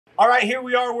All right, here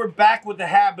we are. We're back with the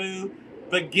Habu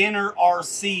Beginner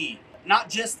RC. Not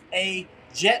just a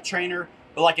jet trainer,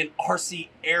 but like an RC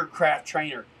aircraft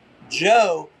trainer.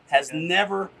 Joe has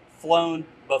never flown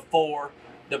before.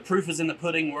 The proof is in the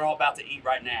pudding. We're all about to eat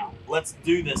right now. Let's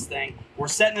do this thing. We're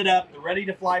setting it up, the ready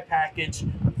to fly package,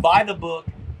 by the book,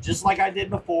 just like I did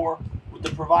before, with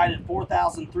the provided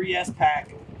 4000 3S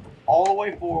pack, all the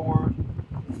way forward,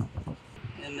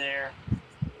 in there,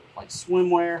 like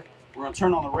swimwear. We're gonna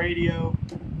turn on the radio.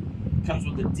 Comes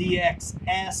with the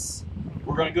DXS.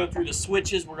 We're gonna go through the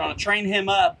switches. We're gonna train him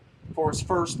up for his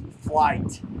first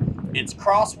flight. It's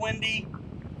crosswindy.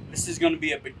 This is gonna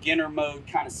be a beginner mode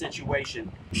kind of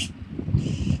situation.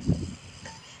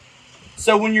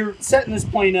 So when you're setting this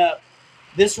plane up,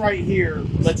 this right here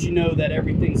lets you know that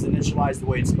everything's initialized the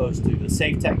way it's supposed to, the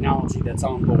safe technology that's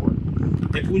on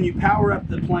board. If when you power up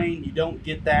the plane, you don't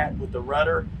get that with the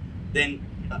rudder, then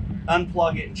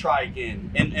unplug it and try again.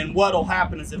 And what'll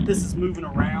happen is if this is moving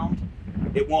around,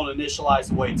 it won't initialize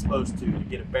the way it's supposed to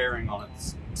get a bearing on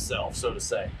itself, so to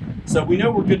say. So we know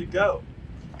we're good to go.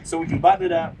 So we can button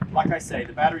it up. Like I say,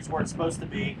 the battery's where it's supposed to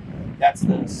be. That's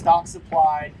the stock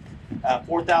supplied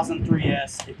 4000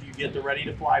 3S if you get the ready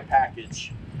to fly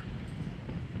package.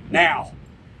 Now,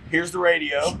 here's the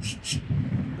radio.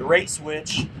 The rate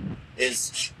switch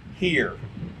is here.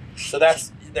 So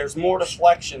there's more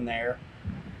deflection there.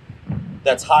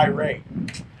 That's high rate.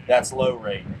 That's low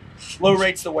rate. Low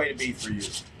rate's the way to be for you.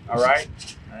 All right?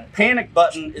 Panic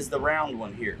button is the round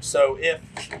one here. So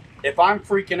if I'm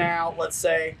freaking out, let's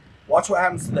say, watch what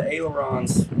happens to the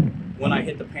ailerons when I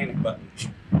hit the panic button.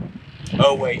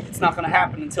 Oh wait, it's not gonna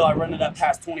happen until I run it up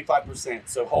past 25%.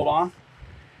 So hold on.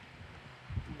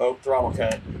 Oh, throttle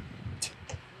cut.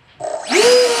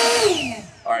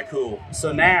 All right, cool.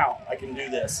 So now I can do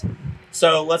this.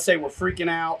 So let's say we're freaking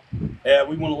out.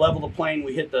 We want to level the plane.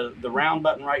 We hit the round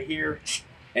button right here,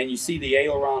 and you see the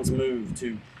ailerons move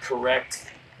to correct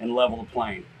and level the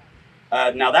plane.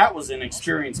 Now that was in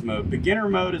experience mode. Beginner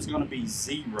mode is going to be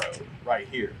 0 right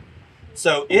here.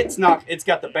 So it's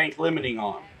got the bank limiting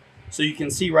on. So you can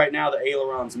see right now the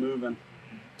ailerons moving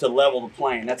to level the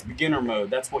plane. That's beginner mode.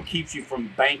 That's what keeps you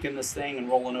from banking this thing and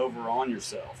rolling over on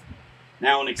yourself.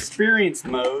 Now in experienced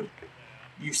mode,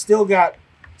 you've still got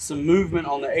some movement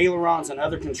on the ailerons and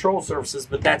other control surfaces,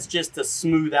 but that's just to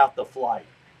smooth out the flight.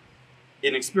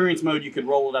 In experience mode, you could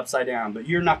roll it upside down, but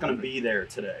you're not going to be there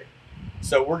today.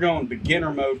 So we're going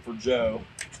beginner mode for Joe.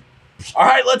 All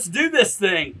right, let's do this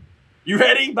thing. You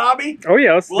ready, Bobby? Oh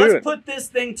yeah, let's do it. Let's put this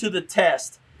thing to the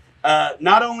test.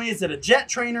 Not only is it a jet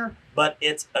trainer, but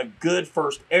it's a good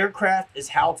first aircraft, is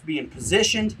how it's being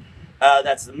positioned.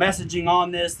 That's the messaging on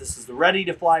this. This is the ready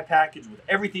to fly package with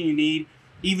everything you need,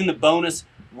 even the bonus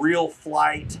real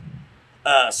flight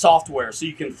software, so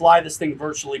you can fly this thing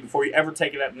virtually before you ever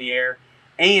take it up in the air.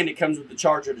 And it comes with the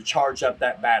charger to charge up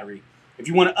that battery. If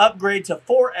you want to upgrade to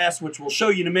 4S, which we'll show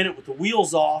you in a minute with the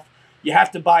wheels off, you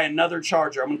have to buy another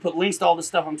charger. I'm going to put links to all the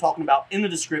stuff I'm talking about in the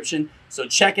description, so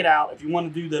check it out. If you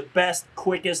want to do the best,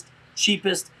 quickest,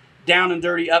 cheapest, down and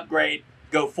dirty upgrade,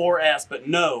 go 4S, but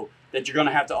know that you're going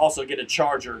to have to also get a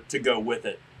charger to go with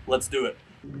it. Let's do it.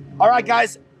 All right,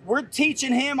 guys. We're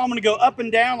teaching him. I'm going to go up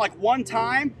and down like one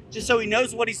time just so he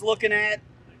knows what he's looking at.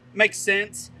 Makes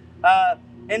sense.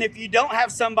 And if you don't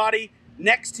have somebody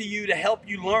next to you to help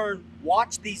you learn,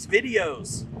 watch these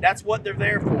videos. That's what they're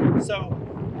there for. So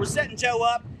we're setting Joe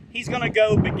up. He's going to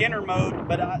go beginner mode,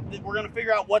 but we're going to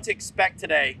figure out what to expect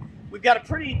today. We've got a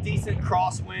pretty decent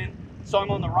crosswind, so I'm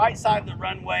on the right side of the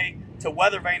runway to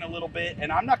weather vane a little bit,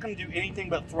 and I'm not going to do anything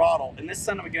but throttle, and this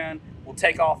son of a gun will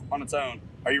take off on its own.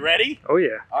 Are you ready? Oh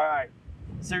yeah. All right.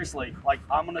 Seriously, like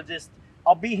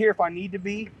I'll be here if I need to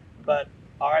be, but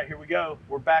all right, here we go.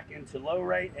 We're back into low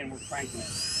rate and we're cranking it.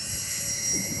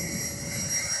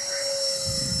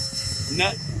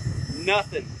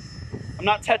 Nothing. I'm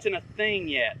not touching a thing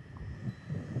yet.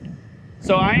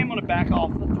 So I am gonna back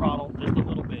off the throttle just a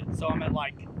little bit. So I'm at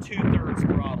like 2/3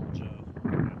 throttle, Joe.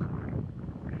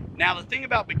 Now the thing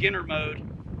about beginner mode,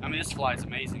 I mean, this flies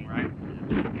amazing, right?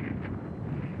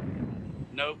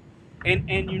 Nope. And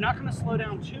you're not going to slow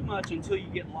down too much until you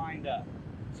get lined up.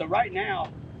 So right now,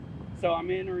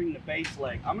 I'm entering the base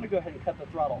leg. I'm going to go ahead and cut the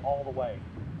throttle all the way.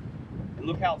 And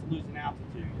look how it's losing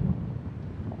altitude.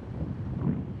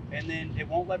 And then it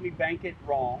won't let me bank it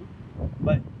wrong.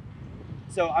 But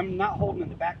so I'm not holding in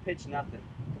the back pitch, nothing.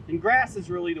 And grass is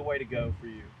really the way to go for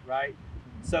you, right?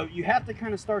 So you have to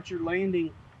kind of start your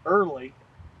landing early.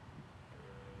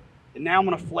 And now I'm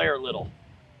going to flare a little.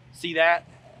 See that?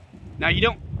 Now you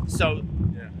don't, so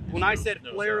yeah, when I said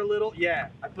flare a little, yeah,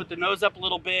 I put the nose up a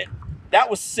little bit. That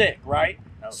was sick, right?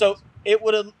 So it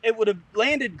would have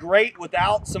landed great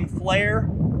without some flare,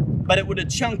 but it would have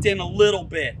chunked in a little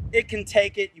bit. It can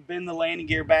take it. You bend the landing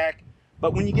gear back,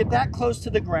 but when you get that close to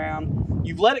the ground,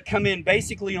 you let it come in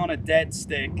basically on a dead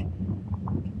stick.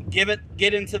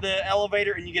 Get into the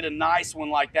elevator, and you get a nice one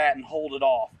like that and hold it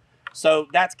off. So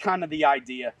that's kind of the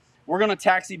idea. We're gonna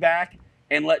taxi back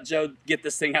and let Joe get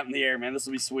this thing up in the air, man. This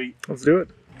will be sweet. Let's do it.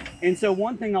 And so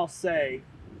one thing I'll say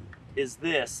is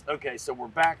this. Okay, so we're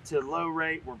back to low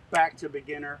rate. We're back to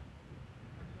beginner.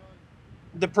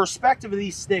 The perspective of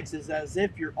these sticks is as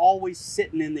if you're always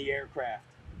sitting in the aircraft.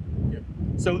 Yep.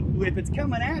 So if it's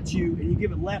coming at you and you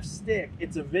give it left stick,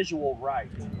 it's a visual right.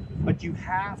 But you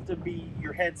have to be,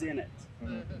 your head's in it.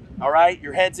 Mm-hmm. All right,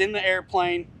 your head's in the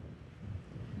airplane.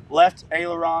 Left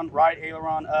aileron, right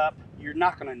aileron up. You're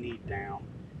not gonna need down.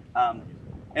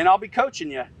 And I'll be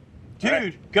coaching you. Dude,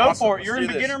 right. go Awesome. for it. Let's You're in do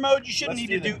beginner this. mode. You shouldn't Let's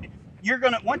need to do. You're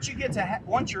gonna once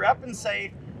you're up and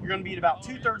safe, you're gonna be at about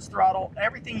 2/3 throttle.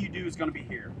 Everything you do is gonna be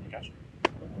here. Gotcha.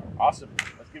 Awesome.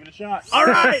 Let's give it a shot. All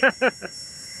right.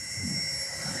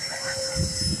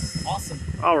 Awesome.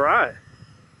 All right.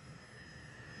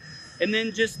 And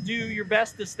then just do your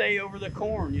best to stay over the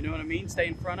corn. You know what I mean? Stay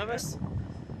in front of us.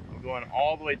 I'm going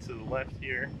all the way to the left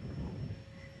here.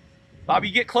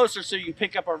 Bobby, get closer so you can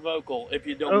pick up our vocal if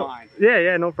you don't mind.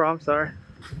 Yeah, no problem. Sorry.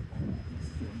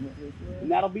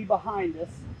 And that'll be behind us.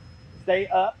 Stay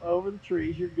up over the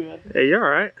trees. You're good. Hey, you're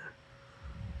all right.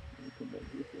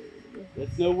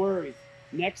 That's no worries.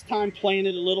 Next time, plant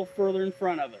it a little further in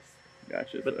front of us.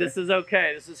 Gotcha. But this is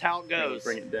okay. This is how it goes.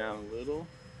 Bring it down a little.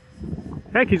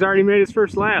 Heck, he's already made his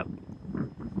first lap.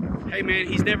 Hey man,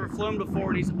 he's never flown before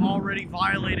and he's already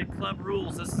violated club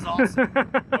rules. This is awesome.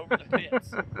 Over the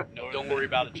pits. No, don't worry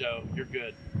about it, Joe. You're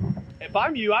good. If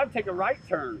I'm you, I'd take a right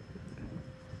turn.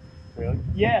 Really?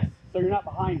 Yes, so you're not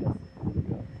behind us.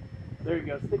 There you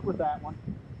go. Stick with that one.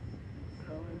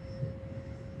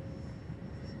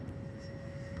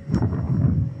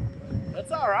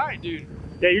 That's all right, dude.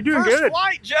 Yeah, you're doing First good.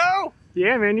 flight, Joe.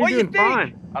 Yeah, man, you're What do you doing think?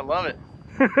 fine. I love it.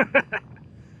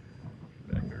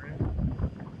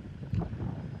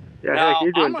 Yeah, Now, heck,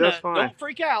 you're doing I'm gonna, just fine. Don't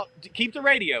freak out. Keep the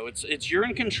radio. It's you're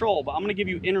in control, but I'm gonna give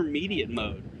you intermediate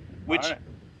mode. Which All right.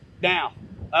 now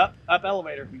up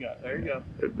elevator. You got it. There you go.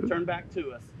 Turn back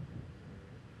to us.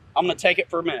 I'm gonna take it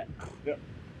for a minute. Yep.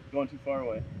 Going too far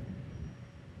away.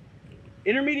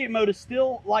 Intermediate mode is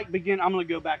still like beginner. I'm gonna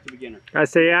go back to beginner. I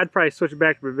say, yeah, I'd probably switch it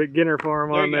back to beginner for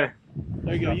him There on you there. go.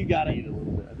 There you go. You got it.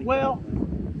 Well,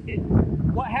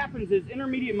 what happens is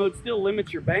intermediate mode still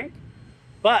limits your bank,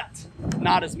 but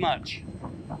not as much.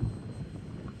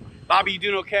 Bobby, you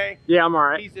doing okay? Yeah, I'm all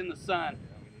right. He's in the sun.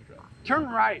 Turn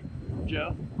right,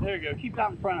 Joe. There you go. Keep it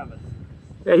out in front of us.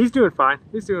 Yeah, he's doing fine.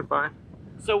 He's doing fine.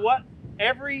 So what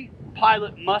every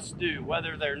pilot must do,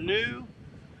 whether they're new,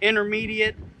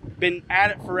 intermediate, been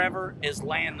at it forever, is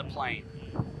land the plane.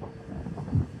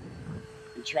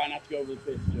 And try not to go over the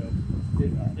pitch, Joe.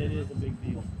 It is a big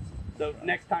deal. So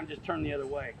next time, just turn the other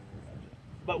way.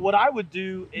 But what I would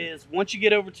do is, once you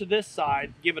get over to this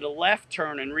side, give it a left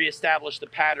turn and reestablish the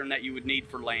pattern that you would need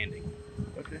for landing.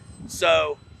 Okay.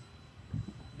 So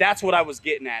that's what I was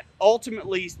getting at.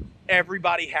 Ultimately,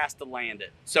 everybody has to land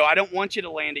it. So I don't want you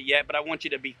to land it yet, but I want you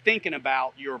to be thinking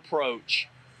about your approach.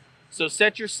 So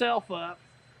set yourself up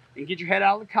and get your head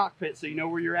out of the cockpit so you know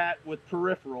where you're at with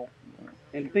peripheral.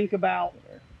 And think about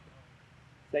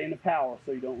staying the power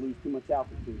so you don't lose too much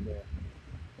altitude there.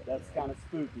 That's kind of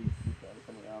spooky.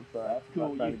 That's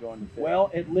cool. Well,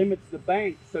 it limits the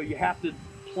bank, so you have to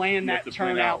plan that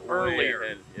turn out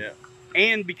earlier. Yeah.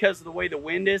 And because of the way the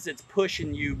wind is, it's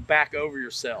pushing you back over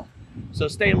yourself. So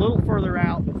stay a little further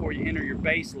out before you enter your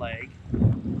base leg.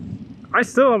 I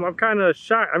still am. I'm kind of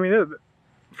shocked. I mean,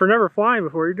 for never flying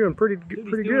before, you're doing pretty Dude,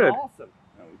 pretty he's doing good. Awesome.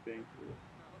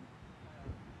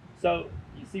 So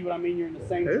you see what I mean? You're in the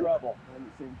same trouble. I'm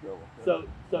in the same trouble.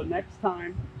 So next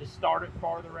time, just start it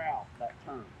farther out, that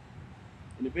turn.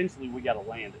 And eventually we got to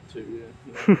land it too.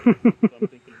 Yeah. That's what I'm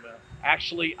thinking about.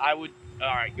 Actually, I would, all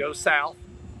right, go south.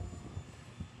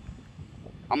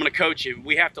 I'm going to coach you.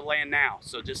 We have to land now,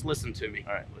 so just listen to me.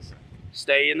 All right, listen.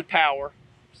 Stay in the power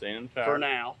Staying in the power. for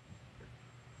now.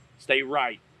 Stay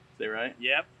right. Stay right.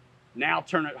 Yep. Now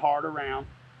turn it hard around.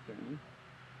 Turn.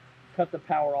 Cut the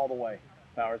power all the way.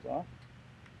 Power's off.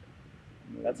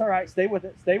 That's all right. Stay with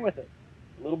it. Stay with it.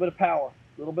 A little bit of power.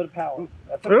 A little bit of power.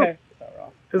 That's Oop. okay. Power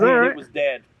off. Is that Man, right? It was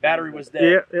dead. Battery was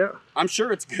dead. Yeah, yeah. I'm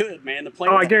sure it's good, man. The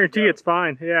plane. Oh, I was guarantee good. it's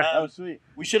fine. Yeah. That was sweet.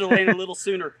 We should have landed a little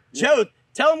sooner. Joe,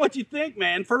 tell them what you think,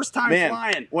 man. First time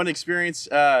flying. One experience.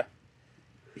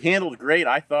 Handled great.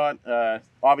 I thought.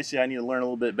 Obviously, I need to learn a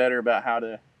little bit better about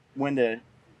when to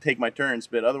take my turns,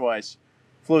 but otherwise,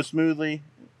 flows smoothly.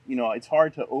 You know, it's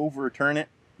hard to overturn it.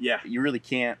 Yeah. You really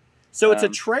can't. So it's a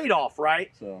trade-off,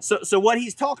 right? So what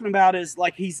he's talking about is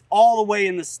like he's all the way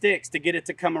in the sticks to get it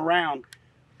to come around.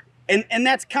 And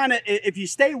that's kind of, if you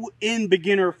stay in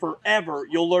beginner forever,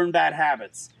 you'll learn bad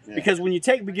habits. Yeah. Because when you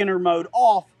take beginner mode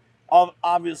off,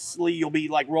 obviously you'll be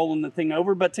like rolling the thing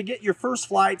over. But to get your first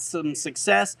flight, some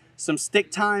success, some stick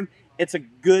time, it's a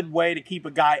good way to keep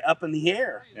a guy up in the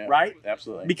air, right?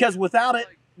 Absolutely. Because without it,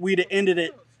 we'd have ended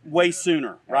it way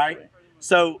sooner, right? Absolutely.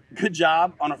 So good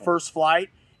job on a first flight.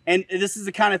 And this is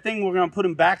the kind of thing we're going to put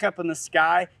him back up in the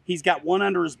sky. He's got one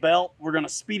under his belt. We're going to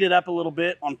speed it up a little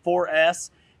bit on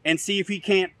 4S and see if he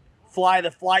can't fly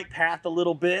the flight path a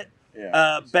little bit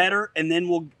better. And then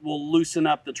we'll loosen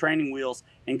up the training wheels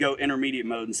and go intermediate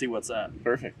mode and see what's up.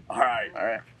 Perfect. All right. All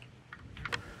right.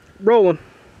 Rolling.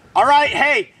 All right.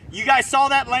 Hey, you guys saw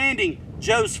that landing.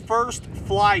 Joe's first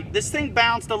flight. This thing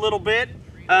bounced a little bit.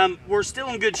 We're still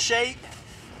in good shape.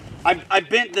 I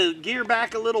bent the gear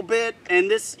back a little bit, and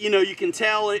this, you know, you can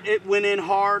tell it went in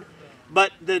hard,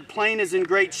 but the plane is in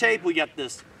great shape. We got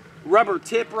this rubber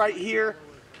tip right here,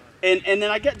 and then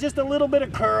I got just a little bit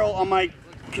of curl on my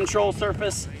control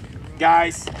surface.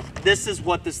 Guys, this is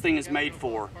what this thing is made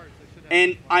for.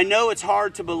 And I know it's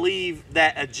hard to believe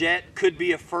that a jet could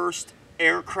be a first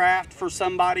aircraft for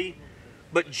somebody,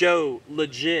 but Joe,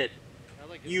 legit,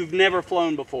 you've never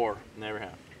flown before. Never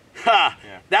have. Ha!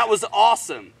 Yeah. That was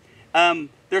awesome.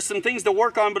 There's some things to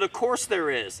work on, but of course there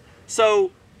is.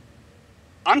 So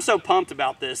I'm so pumped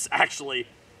about this, actually.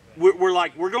 We're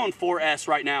going 4S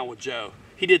right now with Joe.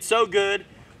 He did so good.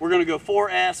 We're going to go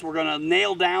 4S. We're going to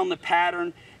nail down the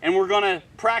pattern, and we're going to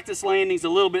practice landings a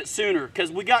little bit sooner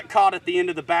because we got caught at the end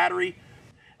of the battery.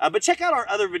 But check out our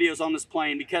other videos on this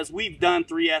plane because we've done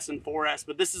 3S and 4S,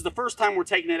 but this is the first time we're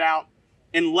taking it out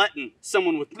and letting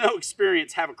someone with no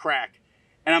experience have a crack.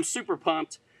 And I'm super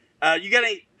pumped. You got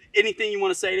anything you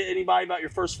want to say to anybody about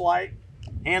your first flight?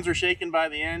 Hands were shaking by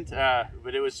the end,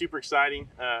 but it was super exciting.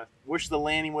 Wish the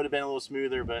landing would have been a little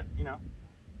smoother, but, you know,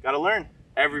 got to learn.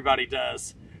 Everybody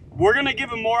does. We're going to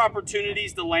give him more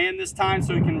opportunities to land this time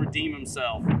so he can redeem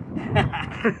himself.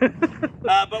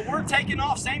 But we're taking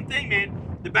off. Same thing,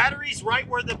 man. The battery's right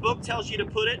where the book tells you to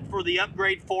put it for the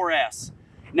upgrade 4S.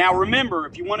 Now, remember,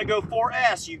 if you want to go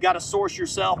 4S, you've got to source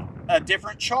yourself a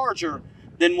different charger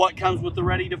than what comes with the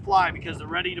Ready to Fly, because the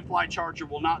Ready to Fly charger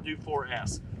will not do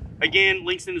 4S. Again,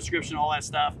 links in the description, all that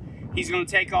stuff. He's going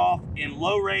to take off in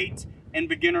low rate and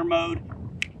beginner mode.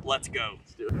 Let's go.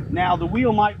 Let's do it. Now, the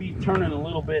wheel might be turning a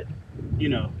little bit, you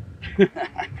know.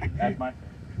 That's my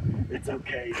It's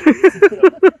okay.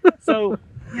 So,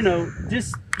 you know,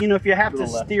 just, you know, if you have to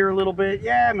steer a little bit,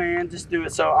 yeah, man, just do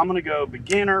it. So I'm going to go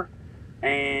beginner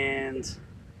and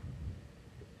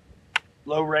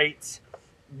low rates.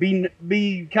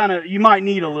 Be kind of, you might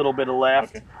need a little bit of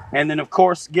left. Okay. And then, of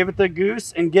course, give it the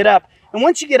goose and get up. And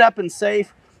once you get up and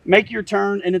safe, make your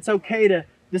turn, and it's okay to,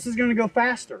 this is going to go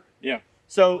faster. Yeah.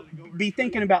 So be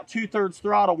thinking about 2/3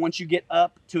 throttle once you get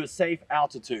up to a safe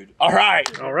altitude. All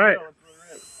right. All right.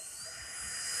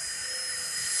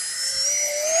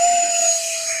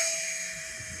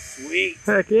 Sweet.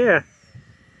 Heck yeah.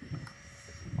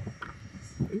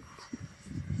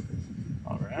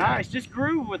 All right. Nice. Just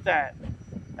groove with that.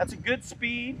 That's a good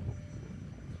speed.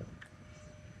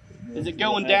 Is it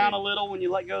going down a little when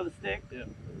you let go of the stick? Yeah.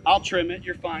 I'll trim it.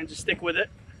 You're fine. Just stick with it.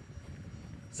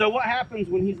 So what happens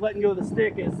when he's letting go of the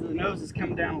stick is the nose is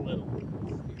coming down a little.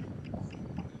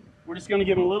 We're just going to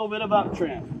give him a little bit of up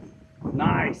trim.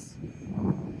 Nice.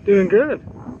 Doing good.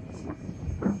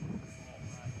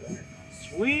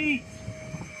 Sweet.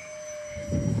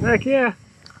 Heck yeah.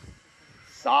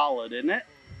 Solid, isn't it?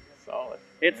 Solid.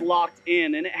 It's locked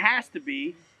in, and it has to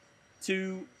be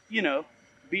to, you know,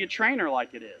 be a trainer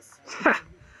like it is.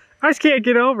 I just can't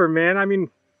get over, man. I mean,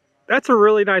 that's a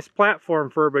really nice platform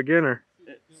for a beginner.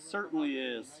 It certainly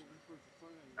is.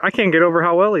 I can't get over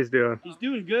how well he's doing. He's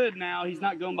doing good now. He's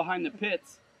not going behind the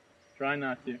pits. Try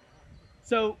not to.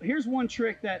 So here's one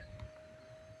trick that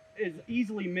is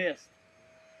easily missed.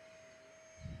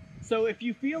 So if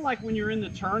you feel like when you're in the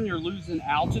turn you're losing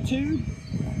altitude,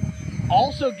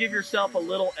 also give yourself a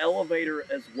little elevator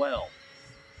as well.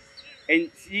 And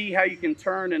see how you can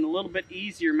turn and a little bit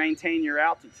easier maintain your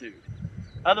altitude.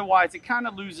 Otherwise, it kind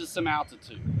of loses some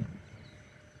altitude.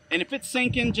 And if it's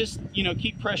sinking, just, you know,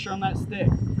 keep pressure on that stick.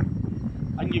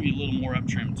 I can give you a little more up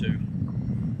trim too.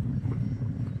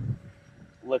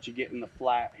 Let you get in the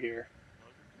flat here.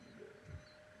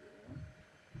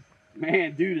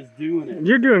 Man, dude is doing it.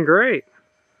 You're doing great.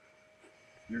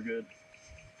 You're good.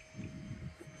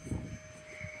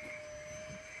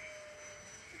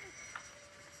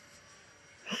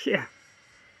 Yeah.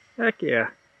 Heck yeah.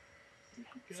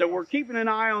 So we're keeping an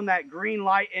eye on that green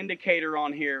light indicator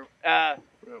on here. We're at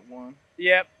 1.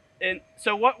 Yep. And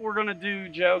so what we're gonna do,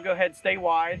 Joe, go ahead, stay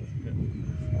wide.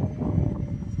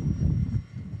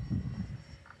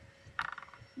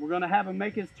 We're gonna have him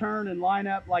make his turn and line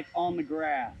up like on the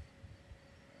grass.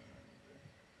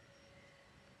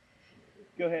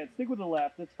 Go ahead, stick with the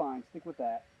left, it's fine, stick with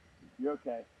that. You're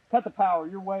okay. Cut the power,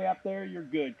 you're way up there, you're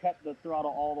good. Cut the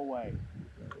throttle all the way.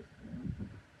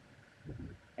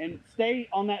 And stay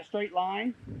on that straight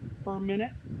line for a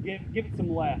minute. Give it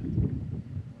some left.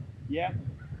 Yep.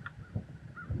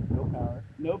 No power.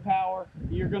 No power.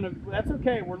 You're gonna, that's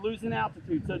okay, we're losing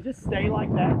altitude. So just stay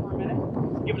like that for a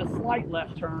minute. Give it a slight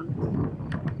left turn.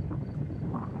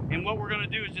 And what we're gonna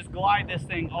do is just glide this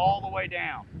thing all the way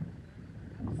down.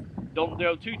 Don't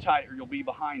go too tight or you'll be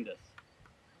behind us.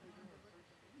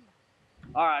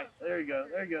 All right, there you go,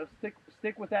 there you go.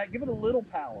 Stick with that, give it a little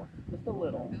power, just a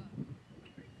little.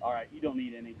 All right, you don't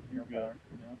need any, you're good.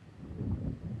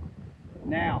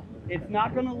 Now, it's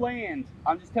not gonna land,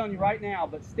 I'm just telling you right now,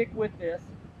 but stick with this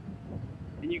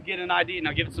and you get an idea.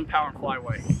 Now give it some power and fly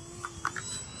away.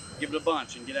 Give it a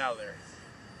bunch and get out of there.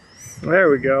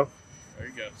 There we go. There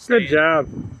you go. Good job.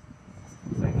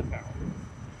 Stay in the power.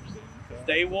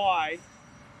 Stay wide.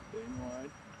 Staying wide.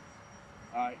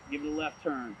 All right, give it a left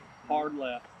turn. Hard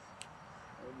left.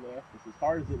 Hard left. It's as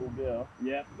hard as it will go.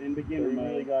 Yep, in So beginner you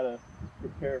mode. really gotta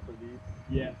prepare for these.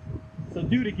 Yeah. So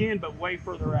do it again, but way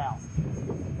further out.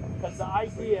 Because the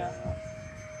idea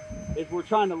is we're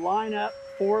trying to line up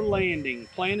for landing,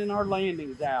 planning our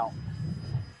landings out.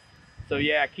 So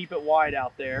yeah, keep it wide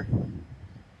out there.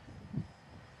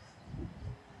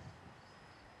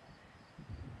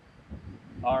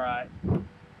 All right,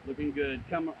 looking good.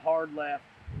 Come hard left.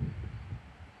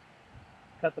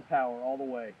 Cut the power all the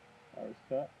way. Power's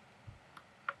cut.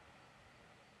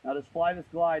 Now just fly this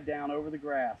glide down over the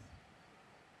grass.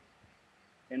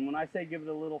 And when I say give it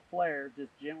a little flare, just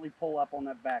gently pull up on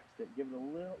that back stick. Give it a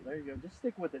little, there you go. Just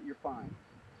stick with it, you're fine.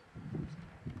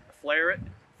 Flare it,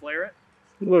 flare it.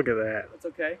 Look at that. That's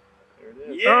okay. There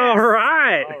it is. Yes! All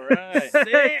right. All right.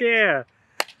 Heck yeah.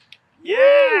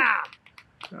 Yeah!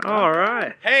 All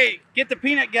right. Hey, get the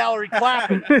peanut gallery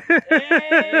clapping.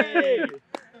 Hey!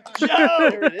 Joe!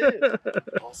 There it is.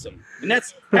 Awesome. And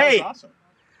that's, That's hey, awesome.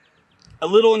 a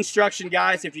little instruction,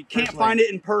 guys. If you can't First find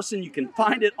it in person, you can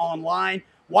find it online.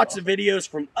 Watch the videos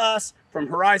from us, from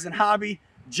Horizon Hobby.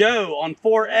 Joe on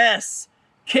 4S,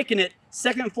 kicking it,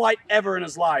 second flight ever in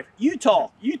his life.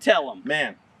 Utah, you tell him.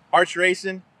 Man, arch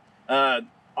racing,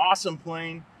 awesome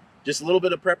plane. Just a little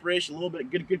bit of preparation, a little bit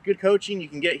of good coaching you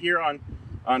can get here on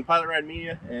Pilot Ride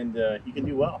Media, and you can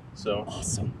do well. So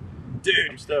Awesome. I'm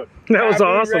Dude, stoked. That was Abby,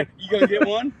 awesome. You gonna get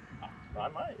one? I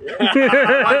might. Yeah.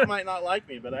 My wife might not like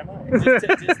me, but I might.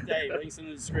 just hey, links in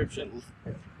the description.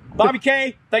 Bobby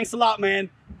K, thanks a lot, man.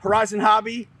 Horizon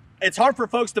Hobby. It's hard for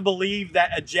folks to believe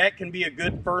that a jet can be a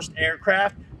good first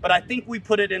aircraft, but I think we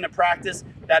put it into practice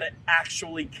that it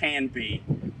actually can be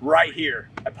right here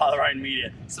at Pilot Ride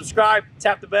Media. Subscribe,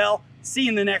 tap the bell. See you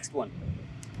in the next one.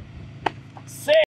 Sick.